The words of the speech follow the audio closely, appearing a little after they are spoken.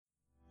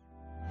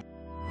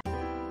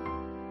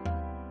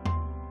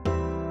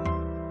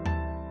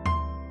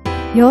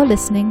You're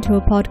listening to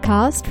a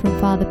podcast from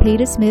Father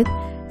Peter Smith,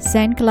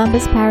 St.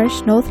 Columba's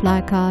Parish, North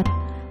Leichhardt,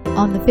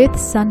 on the 5th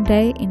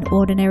Sunday in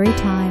Ordinary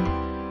Time.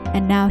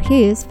 And now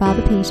here's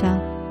Father Peter.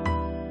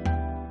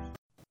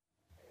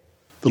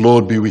 The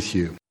Lord be with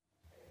you.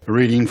 A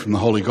reading from the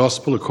Holy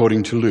Gospel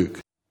according to Luke.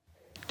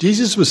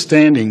 Jesus was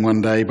standing one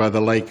day by the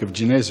lake of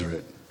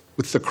Gennesaret,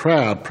 with the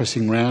crowd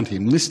pressing round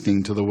him,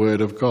 listening to the word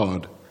of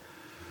God,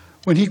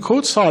 when he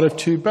caught sight of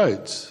two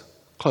boats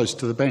close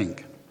to the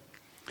bank.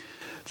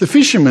 The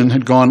fishermen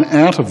had gone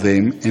out of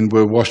them and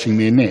were washing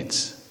their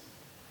nets.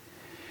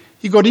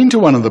 He got into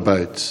one of the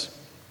boats,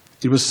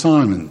 it was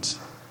Simon's,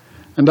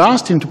 and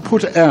asked him to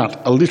put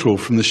out a little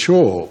from the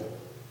shore.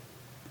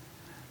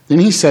 Then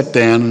he sat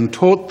down and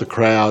taught the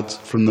crowds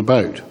from the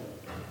boat.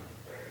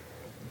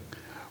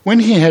 When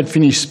he had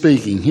finished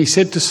speaking, he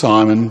said to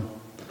Simon,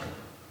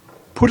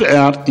 "Put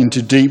out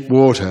into deep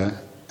water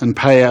and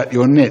pay out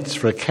your nets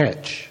for a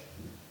catch."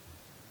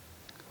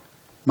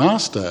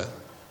 "Master,"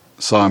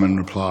 Simon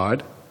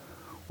replied,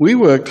 "we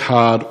worked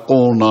hard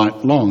all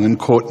night long and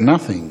caught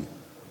nothing.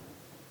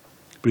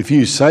 But if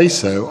you say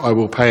so, I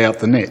will pay out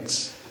the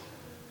nets."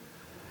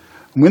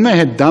 And when they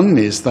had done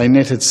this, they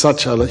netted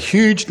such a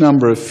huge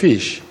number of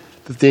fish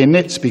that their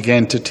nets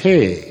began to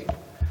tear.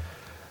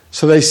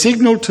 So they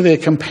signalled to their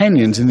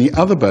companions in the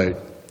other boat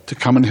to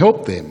come and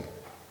help them.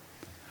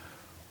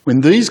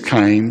 When these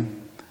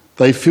came,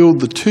 they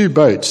filled the two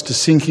boats to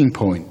sinking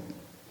point.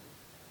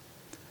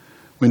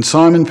 When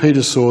Simon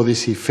Peter saw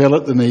this, he fell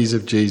at the knees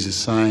of Jesus,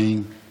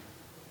 saying,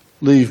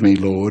 "Leave me,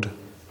 Lord,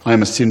 I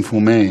am a sinful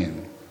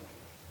man."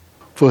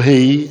 For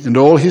he and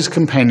all his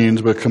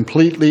companions were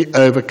completely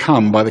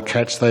overcome by the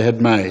catch they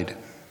had made.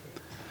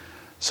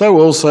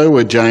 So also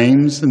were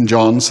James and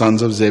John,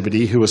 sons of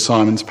Zebedee, who were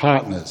Simon's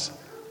partners.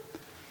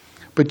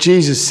 But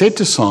Jesus said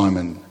to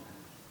Simon,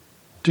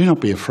 "Do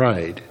not be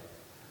afraid.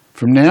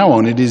 From now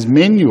on it is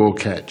men you will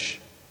catch."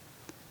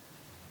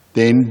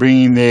 Then,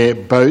 bringing their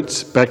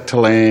boats back to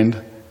land,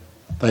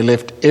 they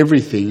left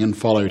everything and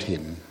followed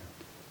him.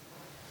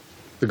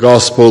 The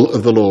Gospel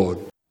of the Lord.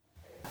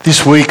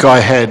 This week I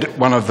had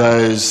one of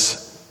those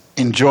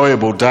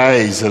enjoyable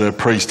days that a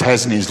priest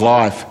has in his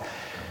life.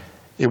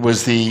 It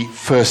was the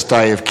first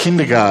day of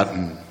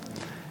kindergarten.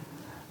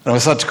 It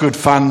was such good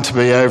fun to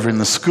be over in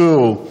the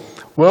school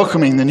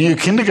welcoming the new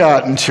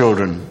kindergarten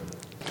children.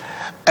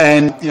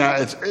 And,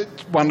 it's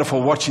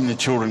wonderful watching the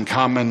children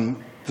come, and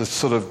the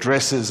sort of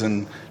dresses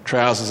and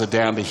trousers are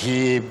down to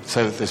here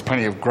so that there's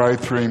plenty of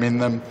growth room in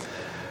them.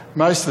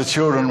 Most of the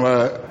children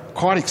were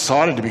quite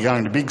excited to be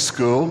going to big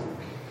school.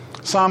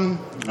 Some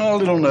a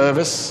little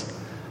nervous,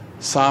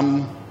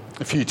 some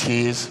a few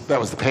tears. That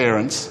was the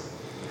parents.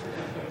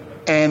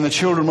 And the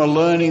children were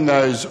learning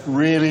those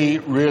really,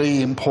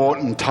 really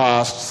important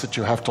tasks that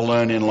you have to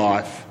learn in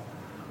life.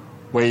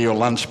 Where your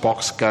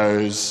lunchbox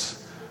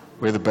goes,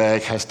 where the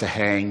bag has to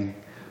hang,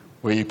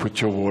 where you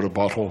put your water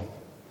bottle.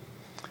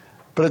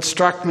 But it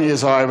struck me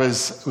as I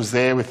was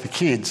there with the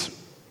kids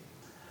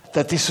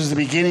that this was the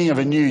beginning of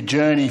a new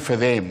journey for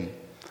them.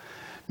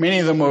 Many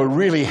of them were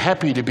really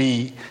happy to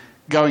be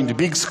going to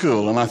big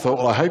school, and I thought,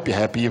 well, I hope you're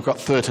happy. You've got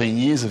 13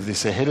 years of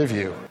this ahead of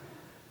you.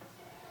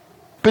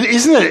 But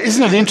isn't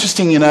it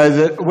interesting,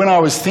 that when I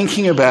was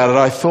thinking about it,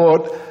 I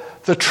thought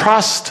the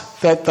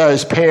trust that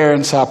those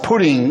parents are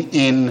putting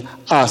in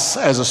us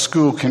as a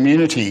school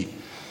community,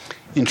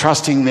 in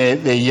trusting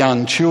their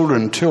young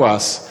children to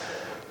us,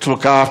 to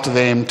look after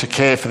them, to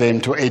care for them,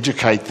 to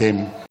educate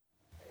them.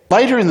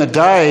 Later in the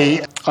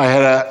day, I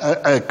had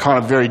a kind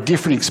of very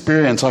different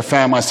experience. I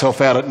found myself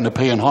out at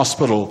Nepean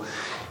Hospital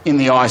in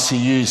the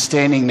ICU,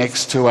 standing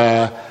next to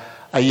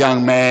a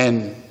young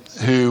man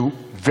who,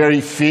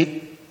 very fit,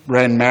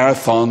 ran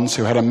marathons,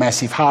 who had a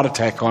massive heart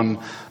attack on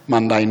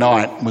Monday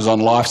night, was on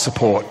life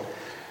support.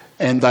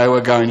 And they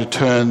were going to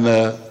turn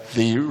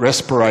the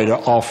respirator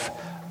off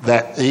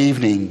that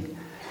evening.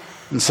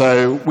 And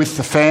so with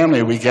the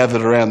family, we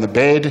gathered around the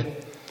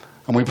bed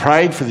and we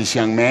prayed for this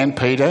young man,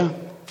 Peter,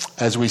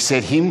 as we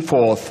set him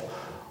forth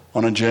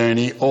on a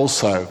journey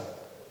also.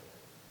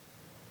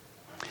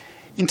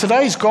 In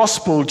today's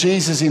Gospel,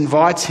 Jesus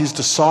invites his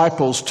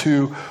disciples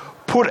to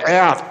put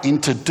out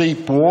into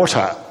deep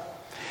water.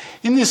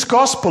 In this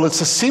Gospel, it's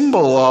a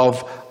symbol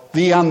of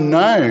the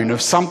unknown,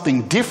 of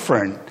something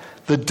different,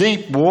 the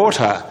deep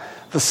water,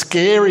 the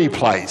scary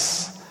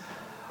place.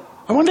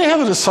 I wonder how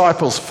the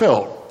disciples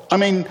felt.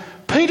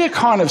 Peter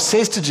kind of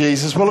says to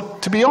Jesus, well,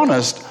 to be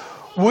honest,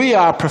 we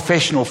are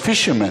professional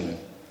fishermen.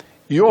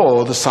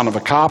 You're the son of a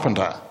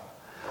carpenter.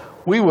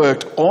 We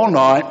worked all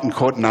night and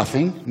caught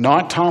nothing.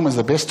 Nighttime was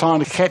the best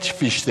time to catch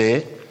fish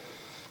there.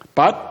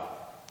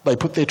 But they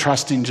put their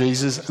trust in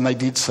Jesus and they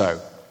did so.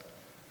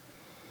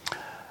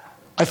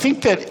 I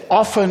think that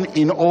often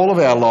in all of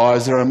our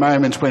lives there are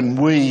moments when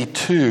we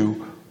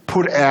too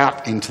put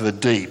out into the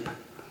deep,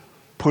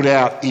 put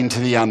out into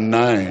the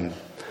unknown.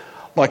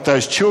 Like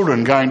those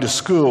children going to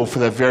school for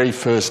their very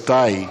first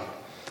day.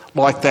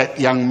 Like that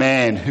young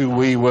man who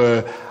we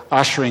were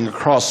ushering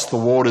across the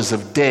waters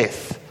of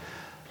death.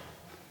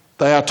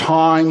 They are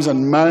times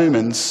and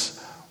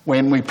moments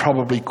when we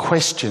probably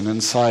question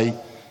and say,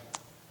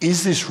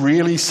 is this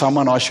really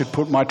someone I should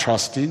put my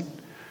trust in?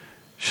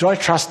 Should I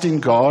trust in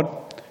God?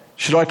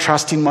 Should I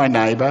trust in my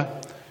neighbour?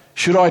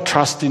 Should I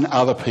trust in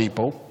other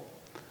people?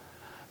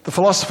 The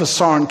philosopher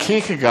Søren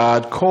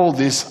Kierkegaard called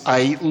this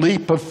a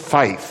leap of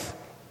faith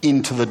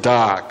into the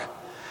dark.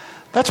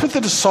 That's what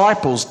the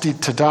disciples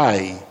did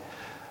today.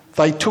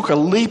 They took a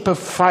leap of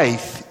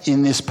faith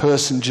in this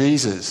person,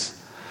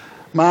 Jesus.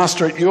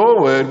 Master, at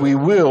your word, we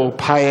will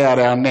pay out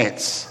our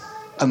nets.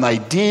 And they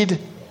did,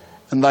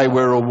 and they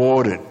were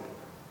rewarded.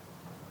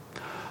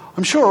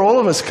 I'm sure all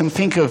of us can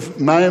think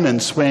of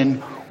moments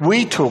when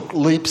we took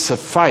leaps of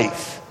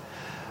faith.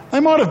 They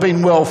might have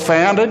been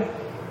well-founded,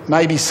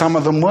 maybe some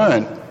of them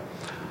weren't.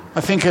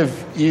 I think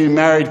of you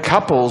married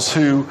couples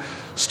who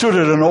stood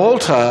at an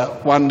altar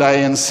one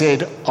day and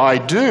said, I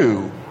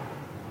do,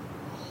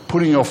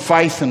 putting your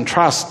faith and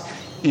trust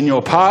in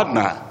your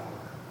partner.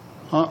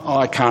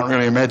 I can't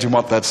really imagine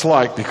what that's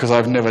like because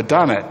I've never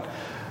done it.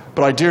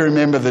 But I do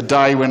remember the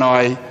day when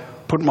I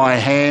put my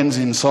hands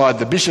inside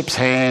the bishop's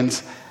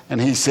hands and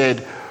he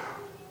said,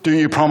 do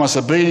you promise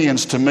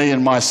obedience to me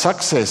and my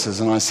successors?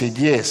 And I said,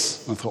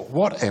 yes. And I thought,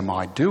 what am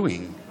I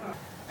doing?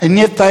 And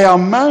yet they are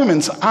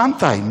moments, aren't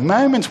they?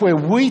 Moments where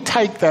we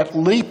take that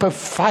leap of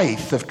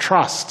faith, of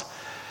trust.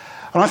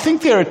 And I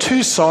think there are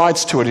two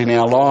sides to it in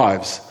our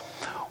lives.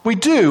 We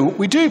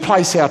do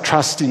place our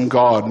trust in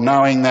God,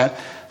 knowing that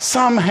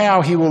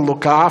somehow he will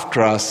look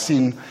after us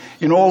in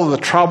all of the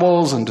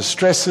troubles and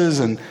distresses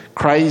and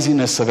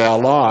craziness of our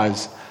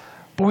lives.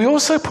 But we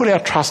also put our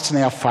trust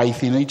and our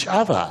faith in each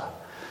other.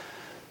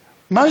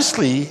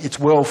 Mostly it's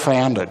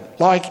well-founded,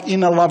 like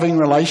in a loving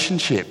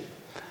relationship.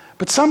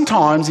 But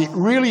sometimes it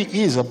really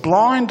is a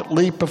blind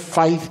leap of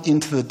faith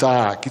into the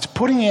dark. It's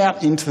putting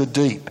out into the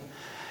deep.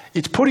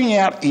 It's putting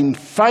out in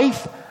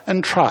faith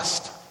and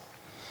trust.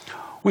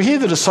 We hear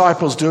the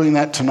disciples doing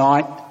that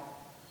tonight,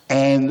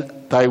 and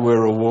they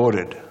were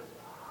rewarded.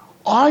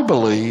 I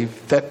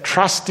believe that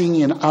trusting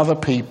in other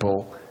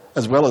people,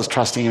 as well as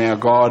trusting in our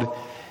God,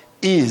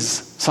 is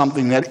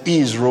something that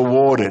is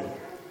rewarded.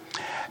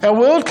 Our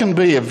world can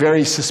be a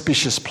very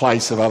suspicious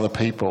place of other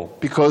people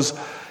because,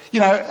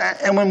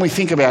 and when we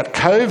think about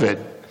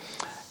COVID,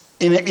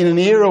 in an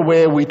era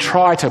where we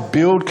try to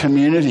build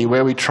community,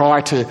 where we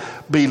try to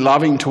be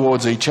loving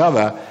towards each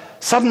other,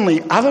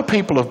 suddenly other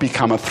people have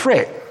become a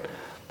threat.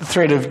 The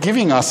threat of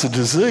giving us a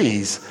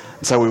disease.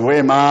 And so we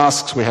wear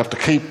masks, we have to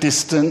keep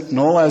distant and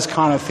all those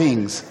kind of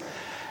things.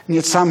 And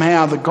yet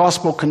somehow the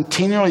gospel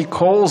continually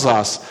calls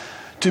us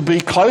to be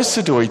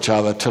closer to each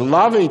other, to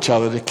love each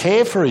other, to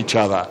care for each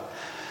other.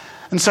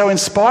 And so in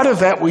spite of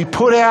that, we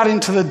put out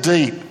into the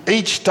deep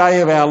each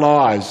day of our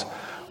lives.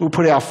 We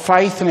put our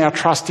faith and our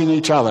trust in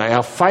each other,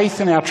 our faith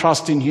and our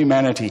trust in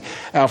humanity,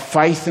 our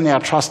faith and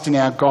our trust in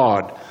our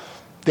God.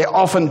 They're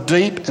often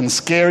deep and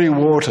scary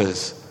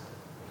waters.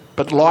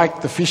 But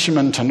like the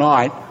fishermen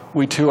tonight,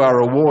 we too are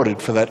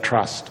rewarded for that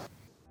trust.